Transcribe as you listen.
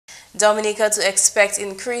Dominica to expect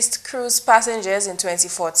increased cruise passengers in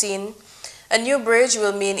 2014. A new bridge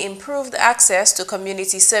will mean improved access to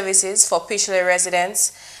community services for Pichley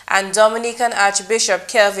residents, and Dominican Archbishop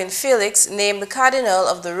Kelvin Felix named Cardinal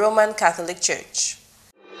of the Roman Catholic Church.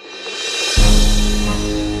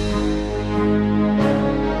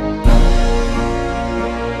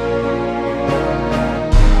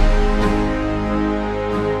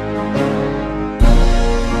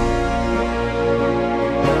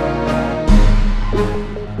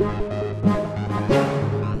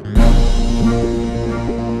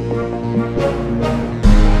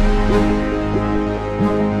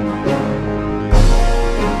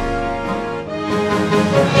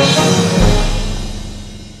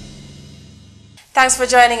 Thanks for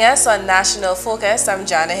joining us on National Focus. I'm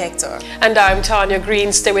Jarna Hector. And I'm Tarnia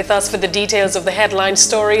Green. Stay with us for the details of the headline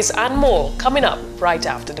stories and more coming up right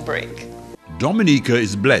after the break. Dominica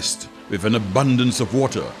is blessed with an abundance of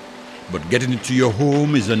water, but getting it to your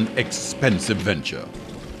home is an expensive venture.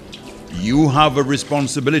 You have a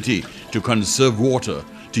responsibility to conserve water,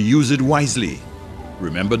 to use it wisely.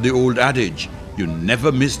 Remember the old adage, you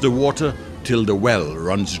never miss the water till the well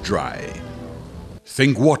runs dry.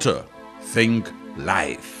 Think water, think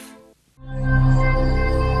life.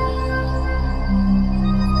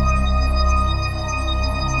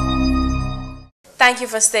 Thank you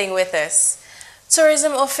for staying with us.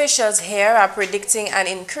 Tourism officials here are predicting an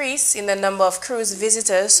increase in the number of cruise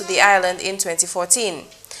visitors to the island in 2014.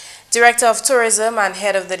 Director of Tourism and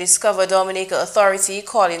head of the Discover Dominica Authority,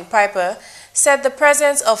 Colin Piper, said the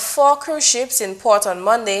presence of 4 cruise ships in port on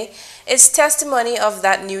Monday is testimony of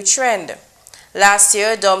that new trend. Last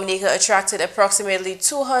year, Dominica attracted approximately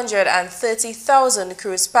 230,000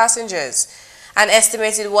 cruise passengers. An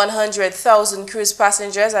estimated 100,000 cruise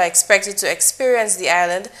passengers are expected to experience the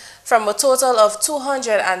island from a total of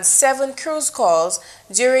 207 cruise calls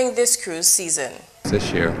during this cruise season.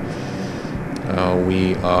 This year,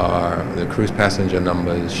 the cruise passenger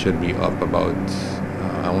numbers should be up about,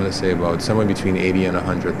 I want to say about somewhere between 80 and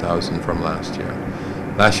 100,000 from last year.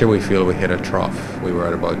 Last year we feel we hit a trough. We were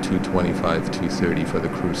at about 225, 230 for the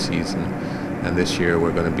cruise season, and this year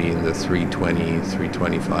we're going to be in the 320,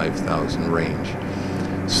 325,000 range.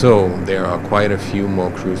 So there are quite a few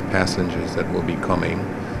more cruise passengers that will be coming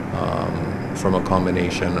from a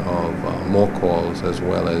combination of more calls as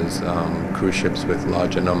well as cruise ships with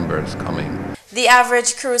larger numbers coming. The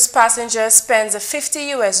average cruise passenger spends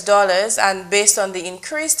 $50 and based on the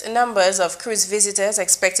increased numbers of cruise visitors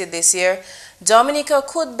expected this year, Dominica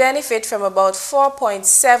could benefit from about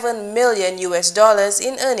 $4.7 million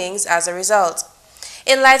in earnings as a result.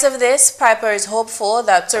 In light of this, Piper is hopeful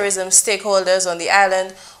that tourism stakeholders on the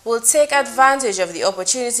island will take advantage of the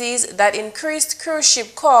opportunities that increased cruise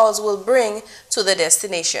ship calls will bring to the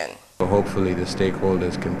destination. So hopefully the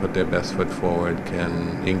stakeholders can put their best foot forward,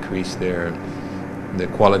 can increase the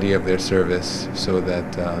quality of their service so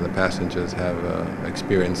that the passengers have an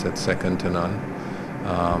experience that's second to none.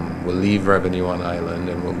 We'll leave revenue on island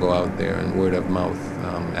and we'll go out there and word of mouth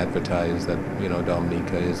advertise that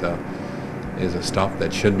Dominica is a stop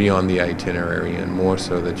that should be on the itinerary, and more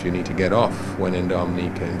so that you need to get off when in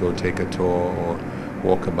Dominica and go take a tour or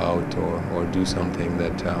walk about or do something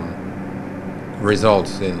that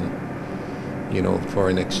results in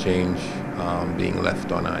foreign exchange being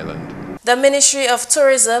left on island. The Ministry of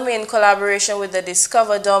Tourism, in collaboration with the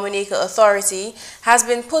Discover Dominica Authority, has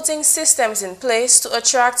been putting systems in place to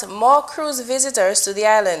attract more cruise visitors to the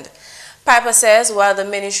island. Piper says while the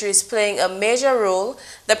ministry is playing a major role,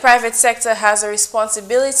 the private sector has a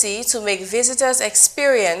responsibility to make visitors'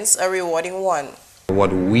 experience a rewarding one.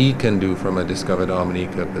 What we can do from a Discover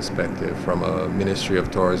Dominica perspective, from a Ministry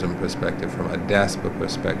of Tourism perspective, from a DASPA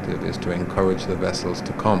perspective, is to encourage the vessels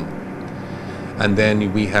to come. And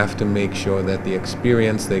then we have to make sure that the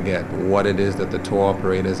experience they get, what it is that the tour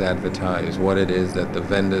operators advertise, what it is that the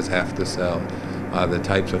vendors have to sell, the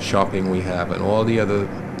types of shopping we have, and all the other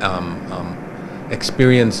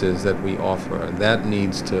experiences that we offer, that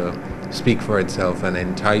needs to speak for itself and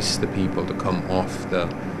entice the people to come off the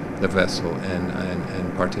vessel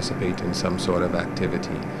and participate in some sort of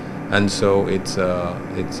activity. And so it's a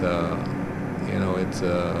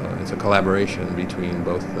collaboration between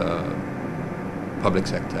both the public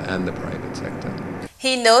sector and the private sector.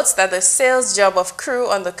 He notes that the sales job of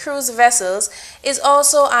crew on the cruise vessels is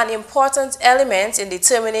also an important element in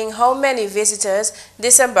determining how many visitors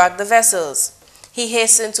disembark the vessels. He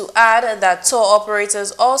hastened to add that tour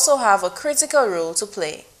operators also have a critical role to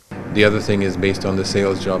play. The other thing is based on the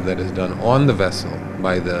sales job that is done on the vessel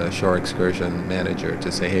by the shore excursion manager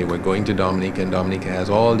to say, hey, we're going to Dominica and Dominica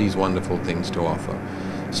has all these wonderful things to offer.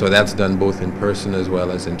 So that's done both in person as well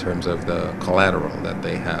as in terms of the collateral that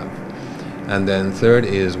they have. And then third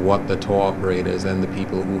is what the tour operators and the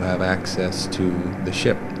people who have access to the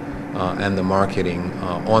ship and the marketing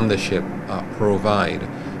on the ship provide.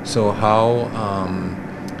 So how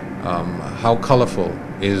colorful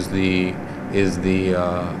is the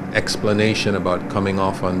explanation about coming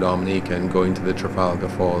off on Dominica and going to the Trafalgar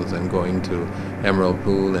Falls and going to Emerald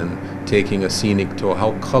Pool and taking a scenic tour?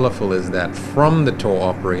 How colorful is that from the tour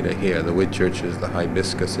operator here, the Whitchurches, the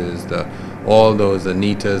Hibiscuses, all those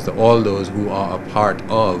Anitas, all those who are a part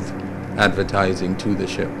of advertising to the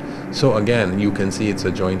ship. So again, you can see it's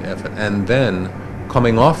a joint effort. And then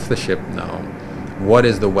coming off the ship now, what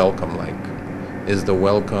is the welcome like? Is the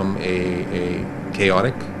welcome a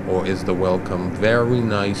chaotic, or is the welcome very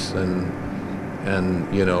nice and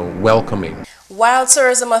you know, welcoming? While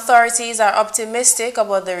tourism authorities are optimistic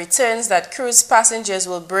about the returns that cruise passengers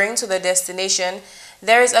will bring to the destination,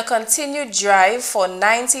 there is a continued drive for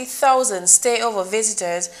 90,000 stayover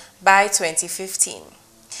visitors by 2015.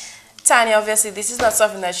 Tarnia, obviously this is not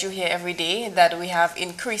something that you hear every day, that we have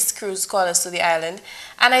increased cruise callers to the island.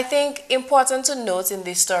 And I think important to note in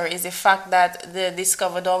this story is the fact that the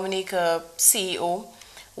Discover Dominica CEO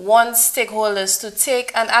wants stakeholders to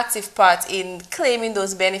take an active part in claiming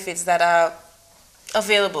those benefits that are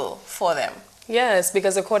available for them. Yes,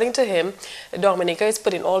 because according to him, Dominica is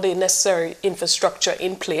putting all the necessary infrastructure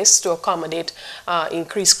in place to accommodate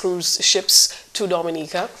increased cruise ships to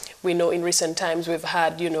Dominica. We know in recent times we've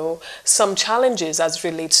had, you know, some challenges as it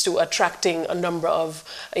relates to attracting a number of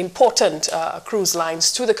important cruise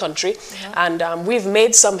lines to the country. And we've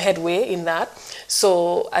made some headway in that.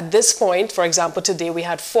 So at this point, for example, today we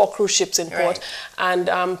had 4 cruise ships in port.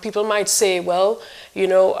 And people might say, well, you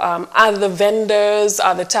know, are the vendors,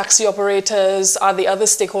 are the taxi operators, are the other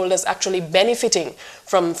stakeholders actually benefiting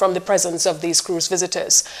from the presence of these cruise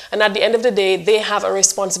visitors? And at the end of the day, they have a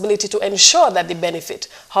responsibility to ensure that they benefit.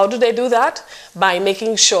 How do they do that? By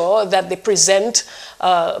making sure that they present,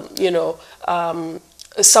 you know,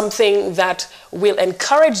 something that will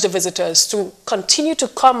encourage the visitors to continue to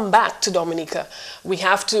come back to Dominica. We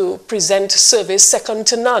have to present service second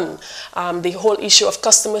to none. The whole issue of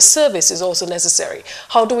customer service is also necessary.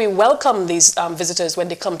 How do we welcome these visitors when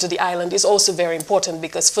they come to the island is also very important,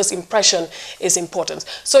 because first impression is important.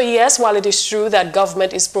 So yes, while it is true that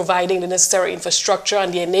government is providing the necessary infrastructure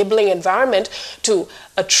and the enabling environment to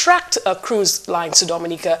attract cruise lines to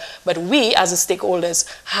Dominica, but we as stakeholders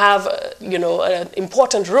have, you know, an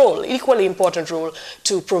important role, equally important role,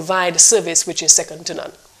 to provide service which is second to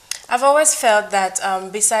none. I've always felt that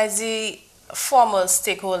besides the formal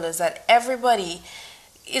stakeholders, that everybody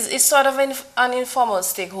is sort of an informal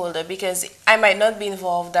stakeholder, because I might not be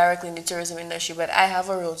involved directly in the tourism industry, but I have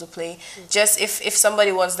a role to play. Just if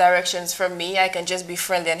somebody wants directions from me, I can just be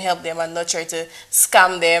friendly and help them and not try to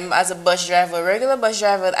scam them. As a bus driver, regular bus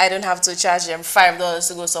driver, I don't have to charge them $5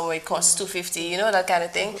 to go somewhere, it costs $2.50, you know, that kind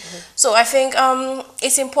of thing. So I think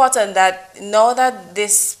it's important that now that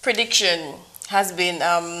this prediction has been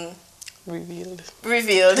revealed,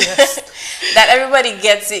 yes. that everybody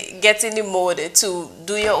gets in the mode to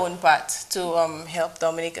do your own part to help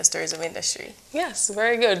Dominica's tourism industry. Yes,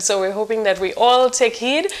 very good. So we're hoping that we all take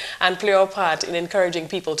heed and play our part in encouraging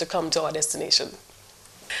people to come to our destination.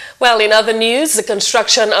 Well, in other news, the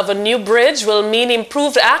construction of a new bridge will mean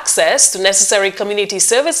improved access to necessary community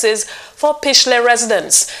services for Pishley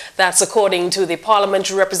residents. That's according to the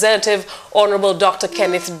parliamentary representative, Honorable Dr.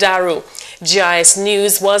 Kenneth Daru. GIS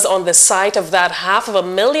News was on the site of that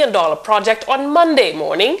 $500,000 project on Monday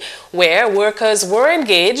morning, where workers were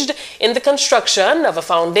engaged in the construction of a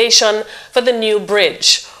foundation for the new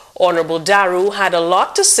bridge. Honorable Daru had a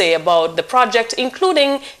lot to say about the project,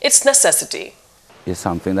 including its necessity. It's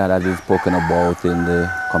something that has been spoken about in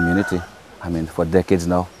the community. I mean, for decades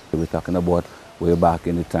now. We're talking about way back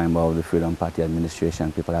in the time of the Freedom Party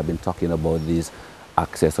administration. People have been talking about these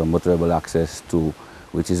access or motorable access to,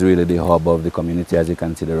 which is really the hub of the community. As you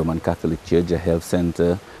can see, the Roman Catholic Church, a health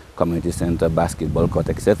center, community center, basketball court,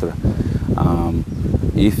 etc.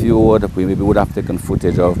 If you would, we maybe would have taken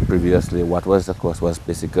footage of previously. What was the course was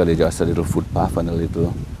basically just a little footpath and a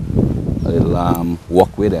little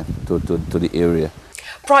walkway there to the area.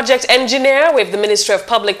 Project engineer with the Ministry of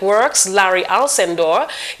Public Works, Larry Alcindor,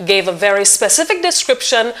 gave a very specific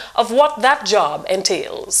description of what that job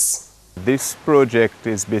entails. This project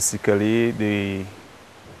is basically the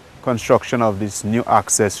construction of this new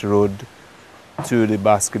access road to the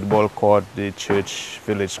basketball court, the Church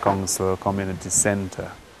Village Council Community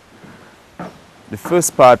Center. The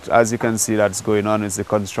first part, as you can see, that's going on is the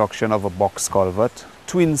construction of a box culvert,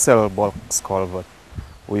 twin cell box culvert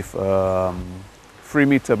with 3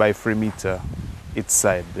 meter by 3 meter each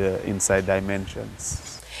side, the inside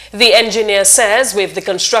dimensions. The engineer says with the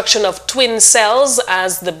construction of twin cells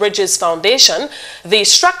as the bridge's foundation, the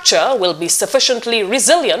structure will be sufficiently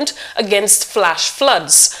resilient against flash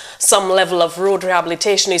floods. Some level of road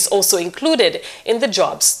rehabilitation is also included in the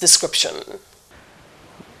job's description.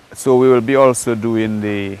 So we will be also doing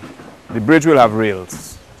the bridge will have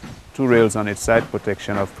rails, 2 rails on each side,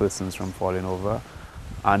 protection of persons from falling over,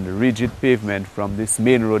 and rigid pavement from this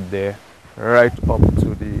main road there right up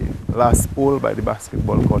to the last pole by the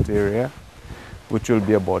basketball court area, which will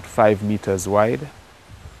be about 5 meters wide.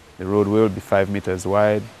 The road will be 5 meters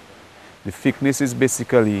wide. The thickness is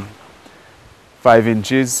basically 5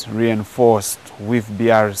 inches reinforced with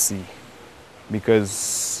BRC,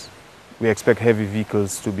 because we expect heavy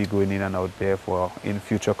vehicles to be going in and out there in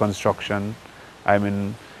future construction. I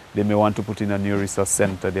mean, they may want to put in a new resource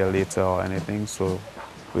center there later or anything, so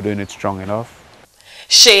we're doing it strong enough.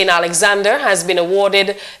 Shane Alexander has been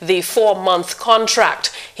awarded the 4-month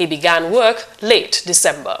contract. He began work late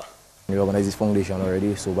December. We organized this foundation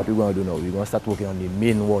already, so what we're going to do now, we're going to start working on the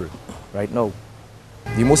main wall right now.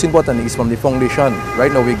 The most important thing is from the foundation.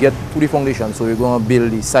 Right now we get to the foundation, so we're going to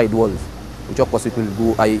build the side walls, which of course it will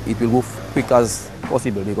go quick as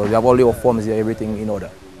possible because we have all the forms here, everything in order.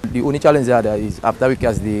 The only challenge there is after we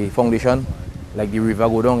cast the foundation, like the river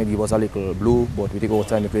go down, it gives us a little blue, but we take our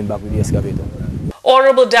time to clean back with the excavator.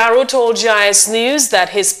 Honorable Darrow told GIS News that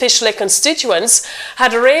his Pishley constituents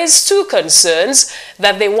had raised 2 concerns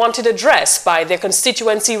that they wanted addressed by their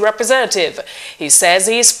constituency representative. He says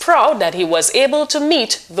he is proud that he was able to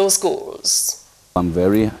meet those goals. I'm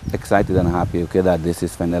very excited and happy that this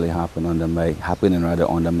is finally happening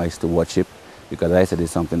under my stewardship, because I said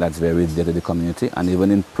it's something that's very dear to the community, and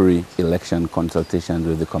even in pre-election consultations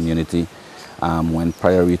with the community, when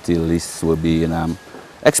priority lists were being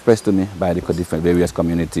expressed to me by the different various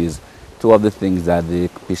communities, 2 of the things that the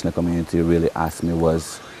Pishley community really asked me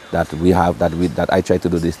was that I try to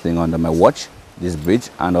do this thing under my watch, this bridge,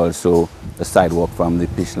 and also the sidewalk from the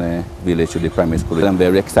Pishley village to the primary school. I'm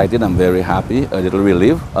very excited, I'm very happy, a little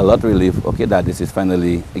relief, a lot of relief, that this is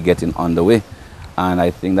finally getting underway. And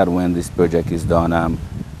I think that when this project is done,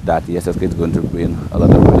 that ESSK is going to bring a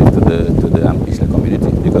lot of relief to the Pishley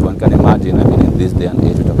community, because one can imagine, in this day and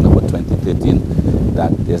age, we're talking about 2013,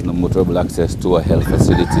 that there's no motorable access to a health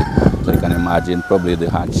facility. So you can imagine probably the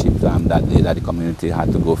hardship that the community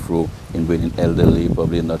had to go through in bringing elderly,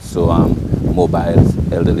 probably not so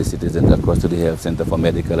mobile elderly citizens across to the health center for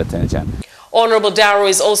medical attention. Honorable Darrow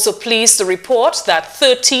is also pleased to report that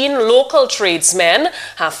 13 local tradesmen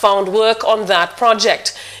have found work on that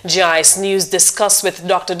project. GIS News discussed with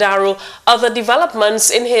Dr. Darrow other developments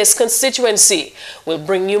in his constituency. We'll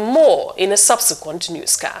bring you more in a subsequent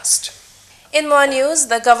newscast. In more news,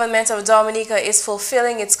 the government of Dominica is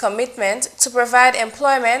fulfilling its commitment to provide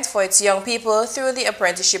employment for its young people through the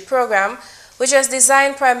apprenticeship program, which was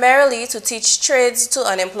designed primarily to teach trades to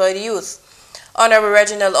unemployed youth. Honorable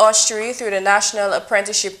Reginald Austri, through the National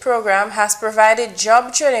Apprenticeship Program, has provided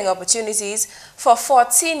job training opportunities for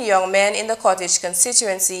 14 young men in the Cottage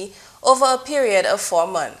constituency over a period of 4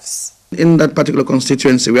 months. In that particular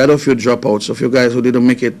constituency, we had a few dropouts, a few guys who didn't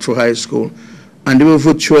make it through high school, and they were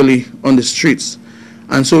virtually on the streets.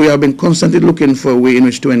 And so we have been constantly looking for a way in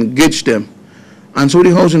which to engage them. And so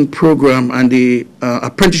the housing program and the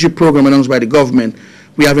apprenticeship program announced by the government,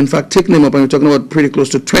 we have in fact taken them up, and we're talking about pretty close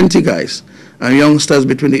to 20 guys, and youngsters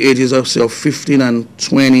between the ages of, say, 15 and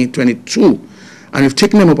 20, 22. And we've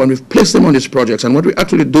taken them up and we've placed them on these projects. And what we're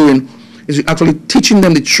actually doing is we're actually teaching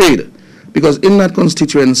them the trade. Because in that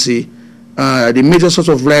constituency, the major source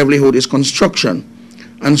of livelihood is construction.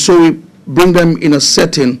 And so we bring them in a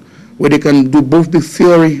setting where they can do both the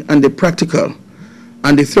theory and the practical.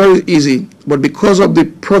 And the theory is easy, but because of the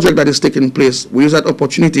project that is taking place, we use that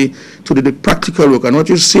opportunity to do the practical work. And what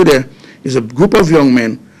you see there is a group of young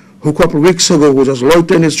men who a couple of weeks ago who just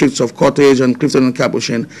loitered in the streets of Cottage and Clifton and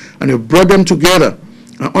Capuchin, and we brought them together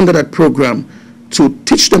under that program to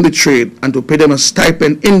teach them the trade and to pay them a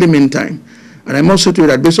stipend in the meantime. And I must say to you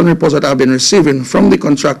that based on reports that I've been receiving from the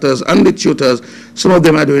contractors and the tutors, some of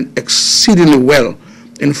them are doing exceedingly well.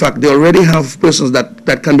 In fact, they already have persons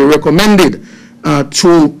that can be recommended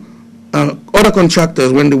to other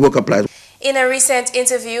contractors when the work applies. In a recent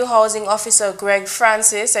interview, Housing Officer Greg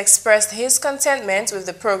Francis expressed his contentment with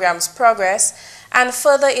the program's progress and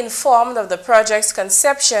further informed of the project's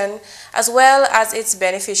conception as well as its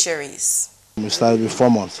beneficiaries. We started with 4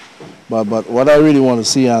 months, but what I really want to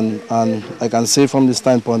see, and I can say from this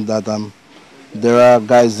standpoint that there are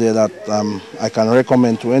guys there that I can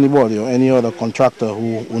recommend to anybody or any other contractor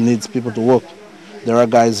who needs people to work. there are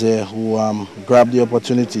guys here who grab the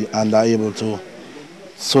opportunity and are able to,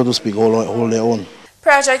 so to speak, hold their own.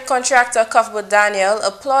 Project contractor Cuthbert Daniel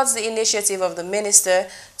applauds the initiative of the minister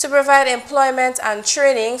to provide employment and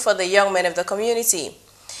training for the young men of the community.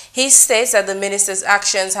 He states that the minister's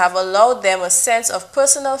actions have allowed them a sense of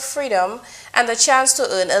personal freedom and the chance to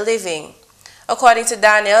earn a living. According to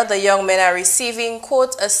Daniel, the young men are receiving,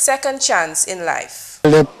 quote, a second chance in life.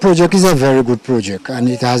 The project is a very good project and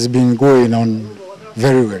it has been going on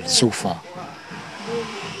very well so far.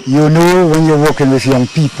 You know, when you're working with young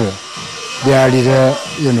people, they are little,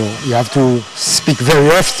 you have to speak very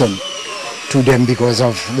often to them because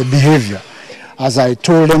of the behavior. As I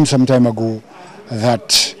told them some time ago,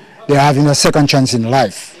 that they are having a second chance in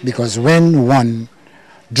life, because when one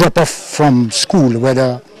drop off from school,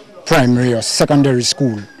 whether primary or secondary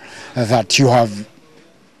school, that you have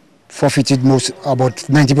forfeited about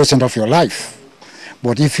 90% of your life.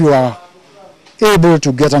 But if you are able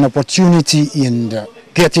to get an opportunity in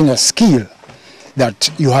getting a skill,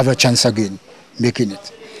 that you have a chance again making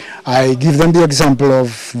it. I give them the example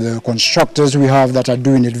of the constructors we have that are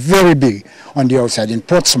doing it very big on the outside in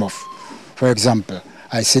Portsmouth, for example.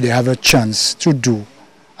 I say they have a chance to do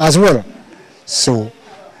as well. So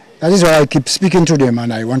that is why I keep speaking to them,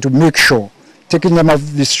 and I want to make sure, taking them off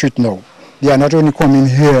the street now, they are not only coming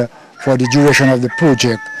here for the duration of the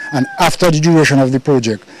project, and after the duration of the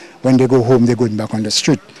project, when they go home, they're going back on the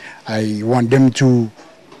street. I want them to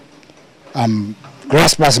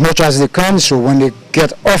grasp as much as they can, so when they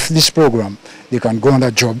get off this program, they can go on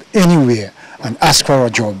a job anywhere and ask for a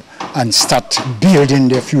job and start building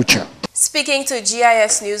their future. Speaking to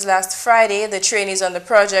GIS News last Friday, the trainees on the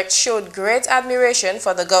project showed great admiration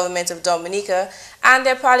for the government of Dominica and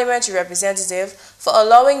their parliamentary representative for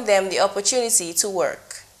allowing them the opportunity to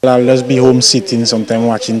work. I'll just be home sitting, sometimes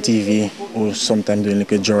watching TV or sometimes doing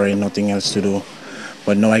like a drawing, nothing else to do.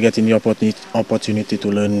 But now I get in the opportunity to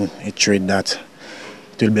learn a trade that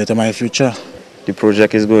it will better my future. The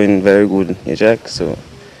project is going very good, Jack. So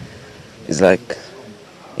it's like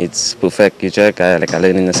it's perfect, Jack. I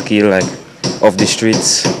learning a skill like off the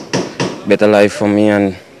streets, better life for me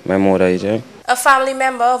and my mother, Jack. A family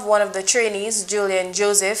member of one of the trainees, Julian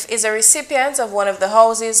Joseph, is a recipient of one of the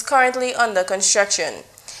houses currently under construction.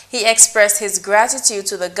 He expressed his gratitude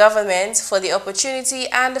to the government for the opportunity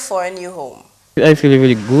and for a new home. I feel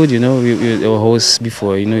really good, our house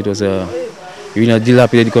before, it was a really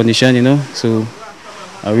dilapidated condition, so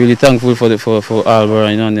I'm really thankful for Alvaro,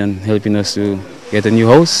 and helping us to get a new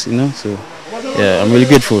house, so yeah, I'm really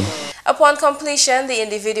grateful. Upon completion, the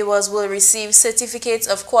individuals will receive certificates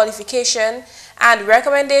of qualification and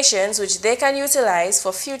recommendations which they can utilize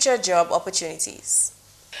for future job opportunities.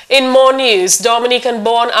 In more news,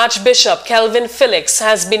 Dominican-born Archbishop Kelvin Felix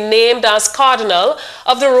has been named as Cardinal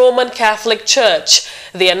of the Roman Catholic Church.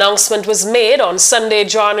 The announcement was made on Sunday,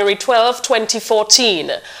 January 12,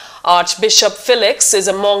 2014. Archbishop Felix is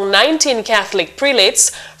among 19 Catholic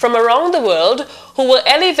prelates from around the world who were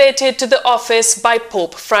elevated to the office by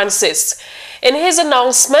Pope Francis. In his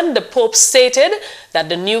announcement, the Pope stated that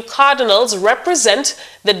the new cardinals represent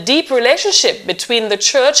the deep relationship between the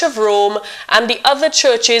Church of Rome and the other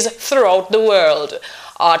churches throughout the world.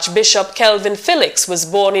 Archbishop Kelvin Felix was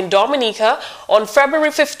born in Dominica on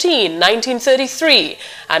February 15, 1933,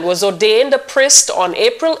 and was ordained a priest on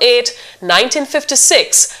April 8,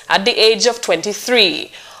 1956, at the age of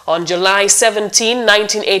 23. On July 17,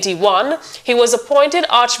 1981, he was appointed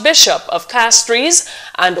Archbishop of Castries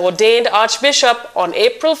and ordained Archbishop on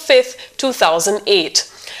April 5, 2008.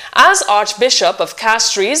 As Archbishop of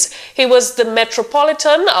Castries, he was the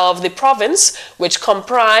Metropolitan of the province, which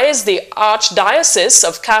comprised the Archdiocese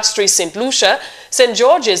of Castries-St. Lucia, St.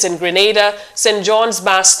 George's in Grenada, St. John's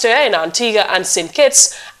Bastille in Antigua and St.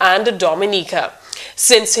 Kitts, and Dominica.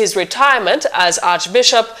 Since his retirement as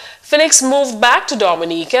Archbishop, Felix moved back to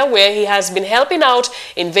Dominica, where he has been helping out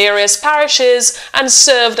in various parishes and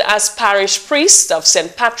served as parish priest of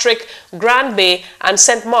St. Patrick, Grand Bay, and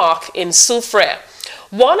St. Mark in Soufrière.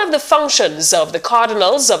 One of the functions of the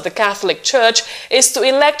cardinals of the Catholic Church is to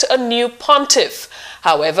elect a new pontiff.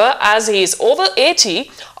 However, as he is over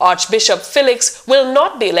 80, Archbishop Felix will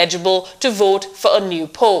not be eligible to vote for a new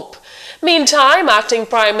pope. Meantime, Acting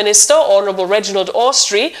Prime Minister Honorable Reginald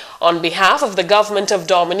Austrie, on behalf of the government of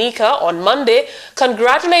Dominica on Monday,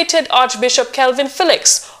 congratulated Archbishop Kelvin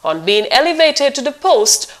Felix on being elevated to the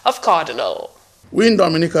post of cardinal. We in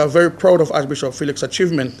Dominica are very proud of Archbishop Felix's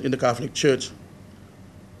achievement in the Catholic Church.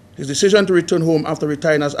 His decision to return home after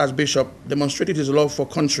retiring as Archbishop demonstrated his love for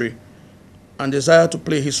country and desire to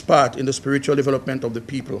play his part in the spiritual development of the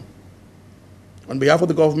people. On behalf of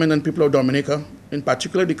the government and people of Dominica, in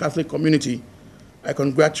particular the Catholic community, I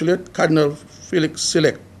congratulate Cardinal Felix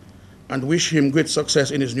Select and wish him great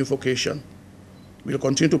success in his new vocation. We'll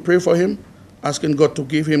continue to pray for him, asking God to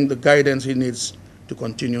give him the guidance he needs to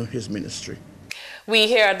continue his ministry. We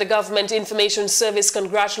here at the Government Information Service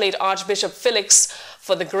congratulate Archbishop Felix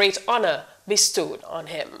for the great honor bestowed on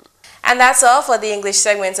him. And that's all for the English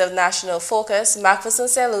segment of National Focus. McPherson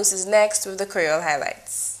St. Luce is next with the Creole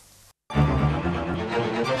highlights.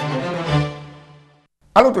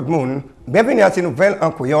 Allô tout le monde, bienvenue à ces nouvelles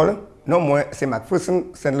en créole. Non, moi, c'est McPherson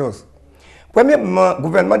St. Luce. Premièrement, le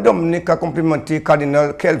gouvernement Dominique a complimenté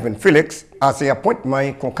Cardinal Kelvin Felix à ses appointements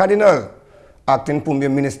comme cardinal. Acting Premier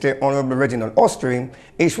Ministre Honorable Reginald Austrin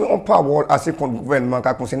et je fais un parole à ce gouvernement qui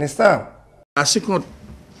a concerné ça. À ce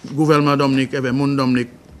gouvernement Dominique et le monde Dominique,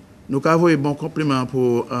 nous avons un bon compliment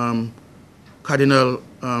pour Cardinal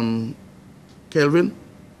Kelvin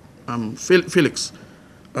Felix.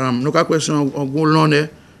 Nous avons un gros honneur,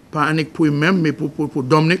 pas unique pour lui-même, mais pour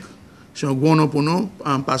Dominique. C'est un gros honneur pour nous,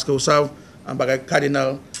 parce que vous savez, le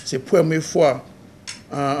cardinal, c'est la première fois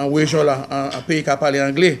en région, un pays qui a parlé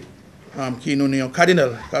anglais, qui nous est un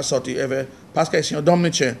cardinal qui a sorti. Parce que c'est un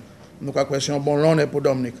Dominicien, nous avons un bon honneur pour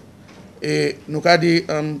Dominique. Et nous avons dit,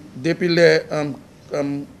 depuis le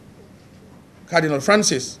Cardinal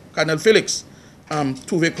Francis, Cardinal Felix,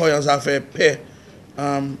 trouvé qu'il y a fait paix,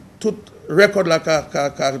 tout record là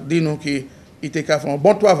qu'a dit nous qu'il était fait un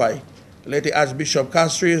bon travail. Il était Archbishop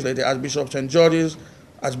Castries, il était Archbishop St. George's,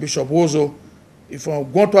 Archbishop Roseau. Ils font un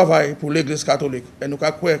bon travail pour l'Église catholique. Et nous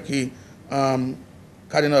avons cru que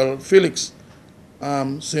Cardinal Felix,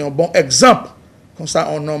 c'est un bon exemple. Comme ça,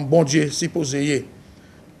 on a un bon Dieu supposé.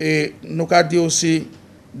 Et nous avons dit aussi,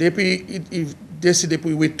 depuis il décidé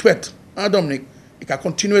pour retraite en Dominique, il a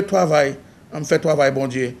continué le travail, fait travail bon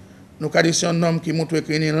Dieu. Nous avons dit c'est un homme qui montre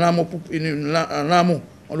qu'il y a un amour pour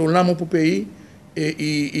le pays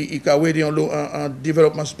et il a aidé un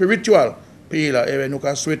développement spirituel pays là. Et nous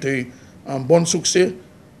avons souhaité un bon succès,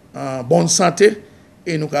 une bonne santé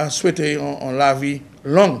et nous avons souhaité la vie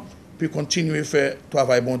longue pour continuer à faire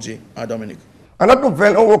travail bon Dieu en Dominique. En autre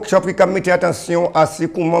nouvelle, un workshop qui a mis attention à ce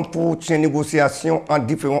comment pour une négociation en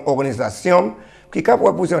différentes organisations qui a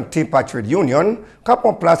représenté Patriot Union qui a pris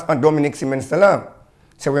place en Dominique semaine là.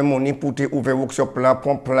 Cérémonie pour ouvrir workshop là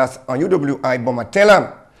prend place en UWI bon matin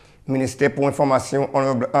là. Ministère pour information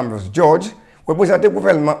honorable Ambrose George représenté le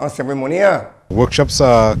gouvernement en cérémonie. Workshop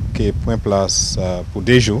ça qui prend place pour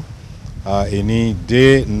 2 jours et ni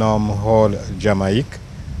deux normes hall Jamaïque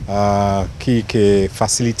qui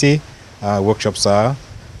facilité workshop ça.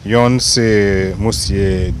 Yon c'est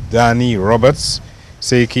monsieur Danny Roberts,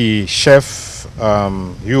 c'est qui chef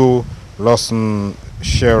you Lawson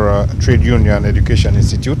Share Trade Union Education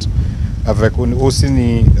Institute avec aussi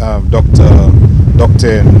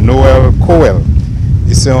Dr. Noel Cowell.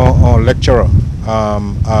 C'est un lecturer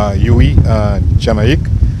à UI Jamaïque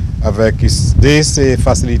avec des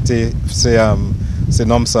facilités. C'est un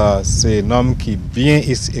homme qui bien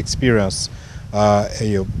expérience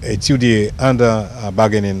étudier under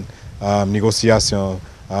bargaining négociation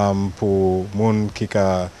pour monde qui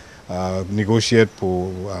a négocier pour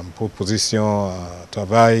position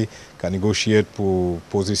travail, qui a négocié pour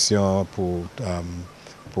position pour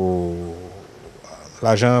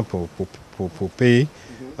l'argent pour payer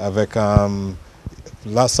avec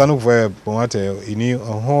là ça nous voit pour moi il y a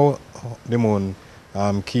un de monde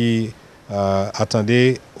qui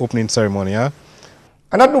attendait opening ceremony.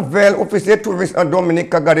 En autre nouvelle, officier touriste en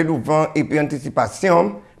Dominique a gardé devant et puis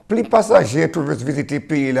anticipation, plus passagers touristes visiter le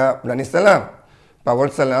pays là l'année là.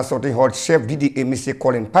 Parole ça a sorti hot chef Didi et M.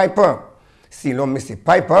 Colin Piper. Si l'homme M.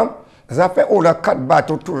 Piper, ça fait au 4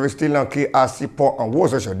 bateaux touristes qui à 6 ports en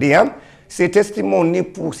Rose aujourd'hui. C'est testimonié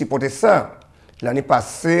pour supporter ça. L'année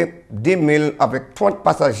passée, 2000 avec 30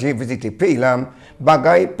 passagers visité le pays là.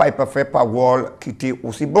 Bagay Piper fait parole qui était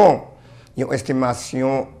aussi bon. Il y a une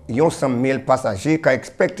estimation de 100 000 passagers qui ont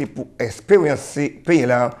expecté pour expériencer le pays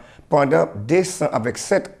là pendant 200 avec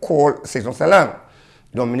 7 calls saison salaire.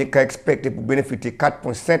 Dominique a expecté pour bénéficier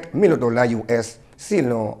 4,5 millions de dollars US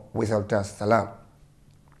selon résultats salaire.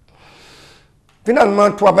 Finalement,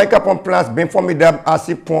 le travail qui a pris place bien formidable à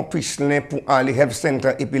ce point Pichelin pour aller Health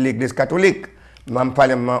Center et puis l'Église catholique. Même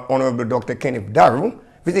Parlement honorable Dr. Kenneth Darrow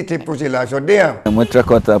visiter le projet là aujourd'hui. Je suis très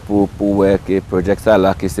content pour voir que le projet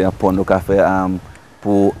là qui c'est un pont nous fait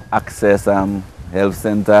pour access Health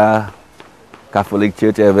Center Catholic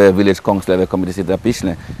Church avec Village Council avec communauté de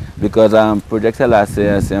Pichelin. Because project là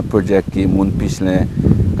c'est un projet qui mon Pichelin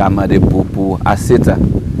commandé pour asset.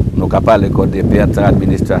 Nous avons parlé de Peter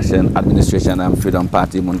administration Freedom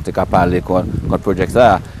Party mon te parler contre projet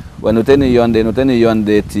ça. when nous tenons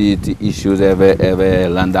des issues avec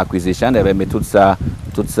land acquisition, avec tout ça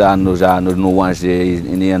nous manger,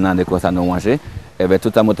 il y a un quoi ça nous manger, avec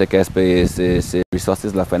tout ça nous espérer ces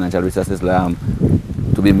resources la financial resources là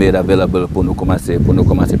to be made available pour nous commencer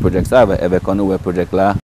projet ça avec un projet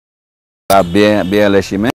là bien les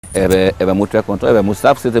chemins, avec nous très content, avec nous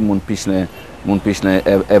savent c'était mon pitch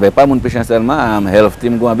avec pas mon pitch seulement health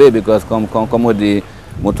team go be because comme on dit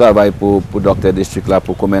mon travail pour docteur district là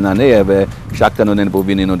pour combien d'années avec chaque temps nous pour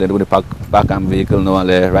venir nous pas comme véhicule nous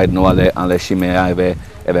aller ride nous aller en les chemins avec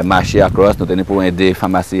marcher across nous pour aider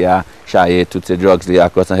pharmacie à charger toutes ces drugs là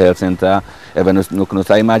across un health center avec nous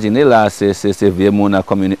ça imaginer là c'est vieux monde en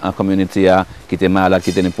community qui était malade qui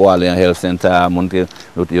était pour aller en health center monter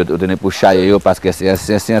pour charger parce que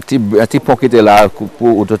c'est un petit pont qui était là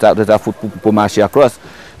pour marcher across.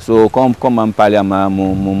 So comme on parle à moi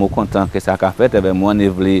content que ça a fait avec moi ne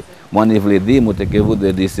dire moi que vous de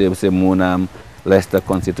dire c'est mon l'est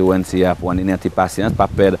constituency pour une patience pas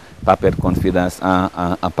perdre confiance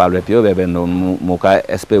en parler puis avec nous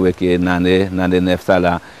espérer que dans neuf ça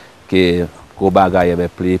là que bagaille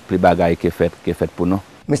avec plus bagaille qui fait pour nous.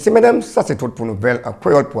 Messieurs mesdames, ça c'est tout pour nouvelles en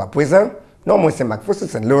créole pour à présent. Non moi c'est McPherson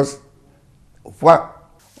Luce. Au revoir.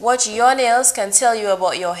 What your nails can tell you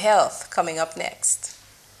about your health coming up next.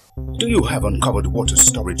 Do you have uncovered water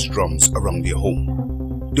storage drums around your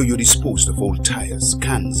home? Do you dispose of old tires,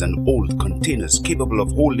 cans and old containers capable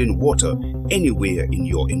of holding water anywhere in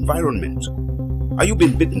your environment? Are you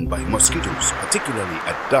being bitten by mosquitoes, particularly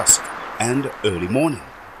at dusk and early morning?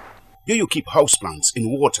 Do you keep houseplants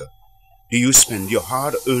in water? Do you spend your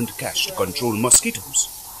hard-earned cash to control mosquitoes?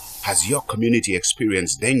 Has your community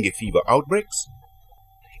experienced dengue fever outbreaks?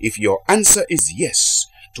 If your answer is yes,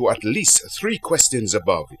 to at least 3 questions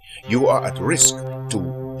above, you are at risk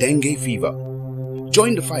to dengue fever.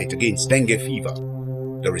 Join the fight against dengue fever.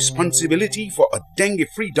 The responsibility for a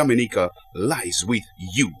dengue-free Dominica lies with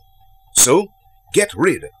you. So, get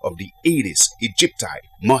rid of the Aedes aegypti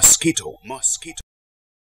mosquito.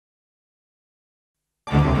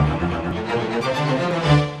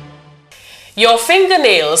 Your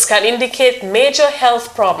fingernails can indicate major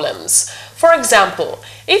health problems. For example,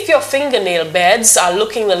 if your fingernail beds are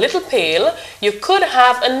looking a little pale, you could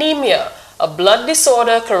have anemia, a blood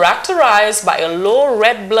disorder characterized by a low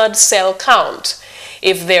red blood cell count.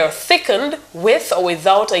 If they are thickened with or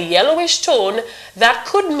without a yellowish tone, that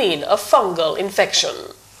could mean a fungal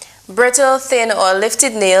infection. Brittle, thin or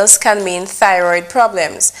lifted nails can mean thyroid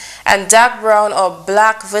problems, and dark brown or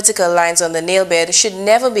black vertical lines on the nail bed should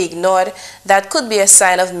never be ignored. That could be a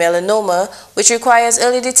sign of melanoma, which requires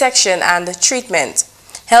early detection and treatment.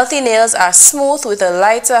 Healthy nails are smooth with a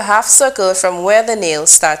lighter half circle from where the nail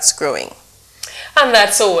starts growing. And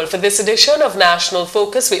that's all for this edition of National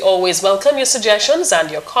Focus. We always welcome your suggestions and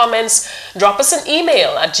your comments. Drop us an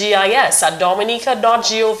email at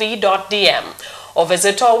gis@dominica.gov.dm or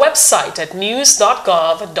visit our website at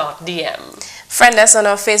news.gov.dm. Friend us on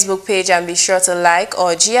our Facebook page and be sure to like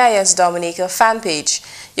our GIS Dominica fan page.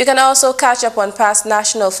 You can also catch up on past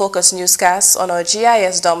National Focus newscasts on our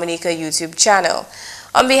GIS Dominica YouTube channel.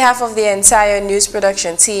 On behalf of the entire news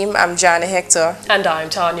production team, I'm Jarna Hector. And I'm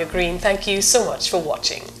Tarnia Green. Thank you so much for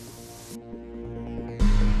watching.